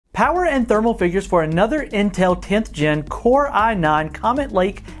Power and thermal figures for another Intel 10th Gen Core i9 Comet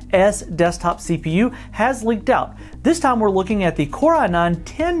Lake S desktop CPU has leaked out. This time we're looking at the Core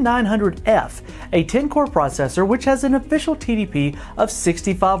i9-10900F, a 10-core processor which has an official TDP of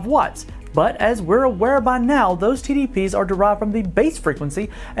 65 watts. But as we're aware by now, those TDPs are derived from the base frequency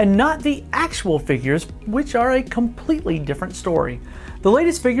and not the actual figures, which are a completely different story. The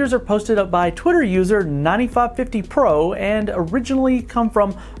latest figures are posted up by Twitter user 9550pro and originally come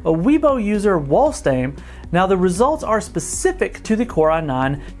from a Weibo user Wallstam. Now the results are specific to the Core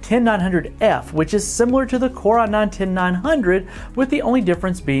i9-10900F, which is similar to the Core i9-10900, with the only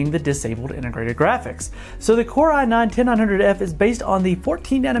difference being the disabled integrated graphics. So the Core i9-10900F is based on the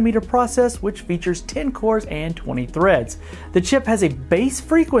 14nm process, which features 10 cores and 20 threads. The chip has a base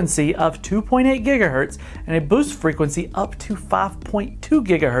frequency of 2.8 GHz and a boost frequency up to 5.2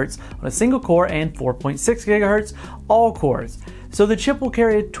 GHz on a single core and 4.6 GHz all cores. So the chip will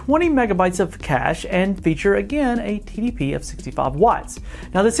carry 20 megabytes of cache and feature again a TDP of 65 watts.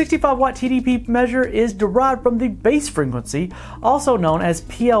 Now the 65 watt TDP measure is derived from the base frequency, also known as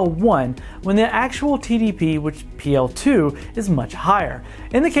PL1, when the actual TDP, which PL2, is much higher.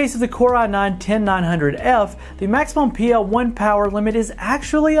 In the case of the Core i9-10900F, the maximum PL1 power limit is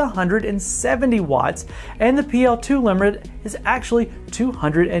actually 170 watts and the PL2 limit is actually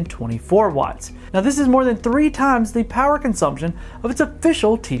 224 watts. Now this is more than 3 times the power consumption of its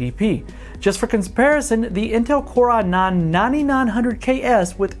official TDP. Just for comparison, the Intel Core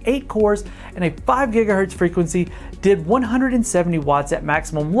i9-9900KS with 8 cores and a 5 GHz frequency did 170 watts at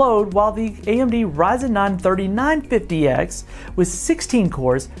maximum load, while the AMD Ryzen 9 3950X with 16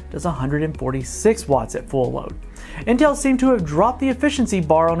 cores does 146 watts at full load. Intel seemed to have dropped the efficiency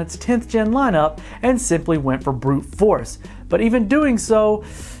bar on its 10th gen lineup and simply went for brute force. But even doing so,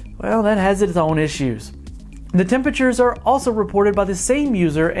 well, that has its own issues. The temperatures are also reported by the same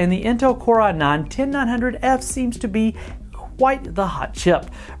user, and the Intel Core i9-10900F seems to be quite the hot chip,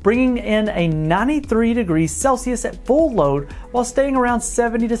 bringing in a 93 degrees Celsius at full load while staying around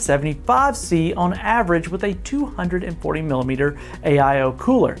 70 to 75 C on average with a 240mm AIO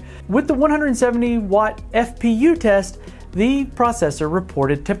cooler. With the 170 watt FPU test, the processor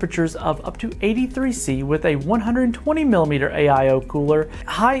reported temperatures of up to 83 C with a 120mm AIO cooler.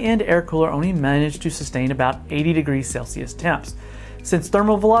 High-end air cooler only managed to sustain about 80 degrees Celsius temps. Since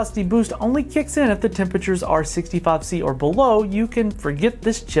thermal velocity boost only kicks in if the temperatures are 65 C or below, you can forget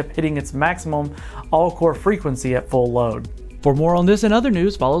this chip hitting its maximum all-core frequency at full load. For more on this and other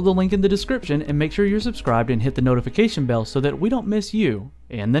news, follow the link in the description and make sure you're subscribed and hit the notification bell so that we don't miss you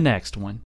in the next one.